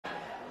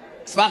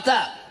It's fucked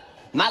up.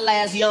 My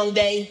last young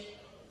day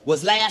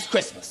was last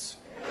Christmas.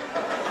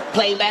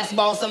 Played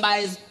basketball in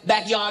somebody's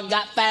backyard,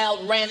 got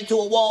fouled, ran into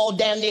a wall,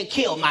 damn near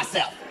killed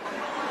myself.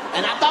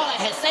 And I thought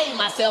I had saved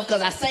myself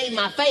because I saved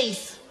my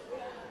face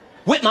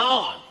with my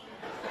arm.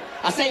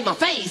 I saved my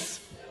face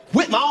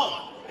with my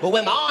arm. But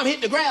when my arm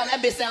hit the ground,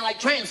 that bitch sounded like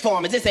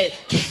Transformers. It said...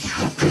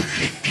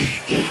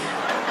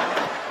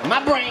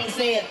 My brain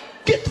said,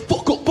 get the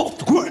fuck up off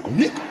the ground,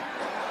 nigga.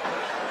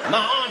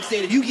 My arm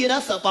said, if you get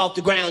us up off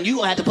the ground, you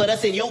gonna have to put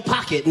us in your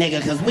pocket, nigga,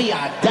 because we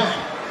are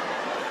done.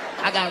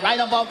 I got right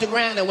up off the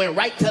ground and went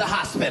right to the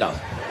hospital.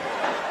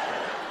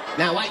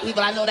 Now, white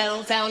people, I know that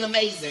don't sound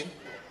amazing.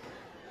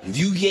 If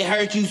you get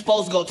hurt, you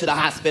supposed to go to the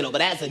hospital.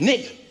 But as a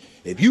nigga,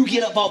 if you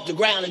get up off the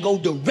ground and go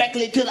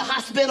directly to the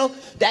hospital,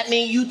 that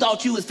means you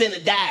thought you was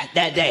finna die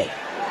that day.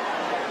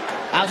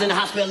 I was in the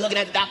hospital looking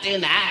at the doctor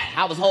in the eye.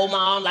 I was holding my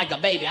arm like a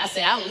baby. I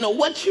said, I don't know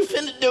what you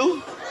finna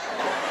do.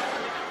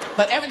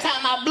 But every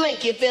time I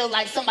blink, it feels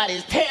like somebody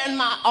is tearing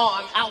my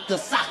arm out the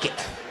socket.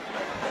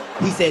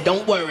 He said,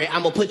 don't worry,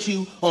 I'm gonna put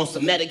you on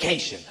some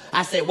medication.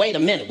 I said, wait a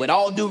minute, with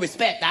all due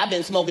respect, I've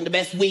been smoking the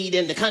best weed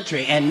in the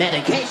country, and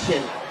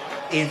medication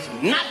is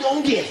not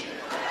gonna get it.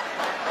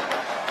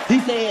 He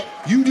said,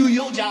 you do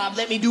your job,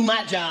 let me do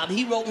my job.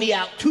 He wrote me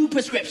out 2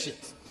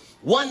 prescriptions.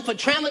 One for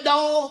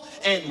Tramadol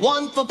and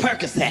one for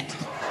Percocet.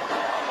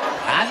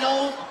 I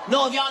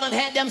know if y'all done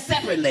had them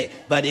separately,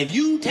 but if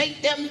you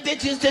take them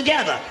bitches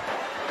together,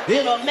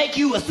 it'll make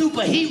you a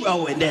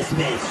superhero in this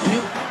bitch.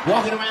 You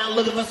walking around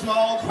looking for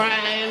small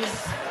crimes,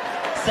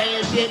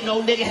 saying shit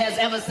no nigga has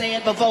ever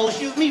said before.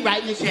 Shoot me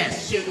right in the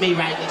chest. Shoot me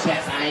right in the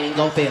chest. I ain't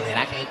gonna feel it.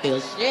 I can't feel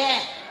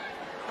shit.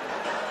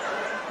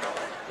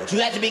 But you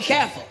have to be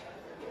careful.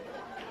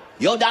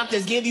 Your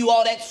doctors give you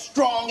all that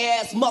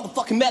strong-ass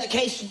motherfucking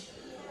medication.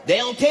 They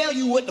don't tell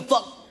you what the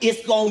fuck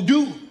it's gonna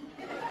do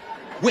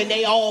when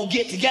they all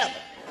get together.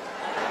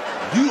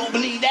 You don't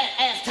believe that?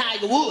 Ask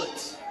Tiger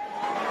Woods.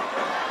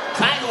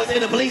 Tiger was in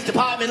the police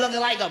department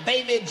looking like a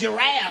baby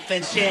giraffe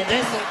and shit.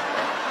 Listen.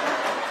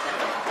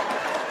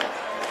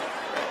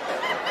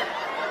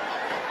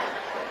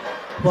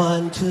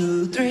 One,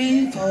 two,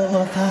 three,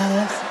 4,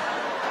 5.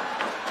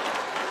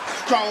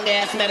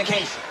 Strong-ass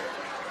medication.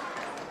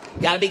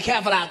 Gotta be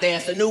careful out there.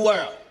 It's a new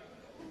world.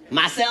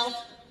 Myself,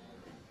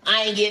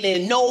 I ain't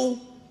getting in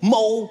no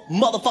more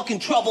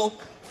motherfucking trouble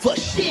for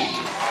shit.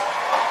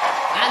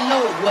 I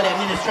know what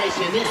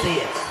administration this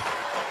is.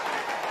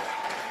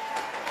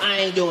 I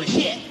ain't doing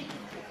shit.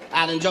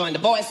 I done joined the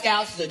Boy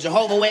Scouts, the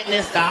Jehovah's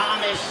Witness, the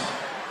Amish,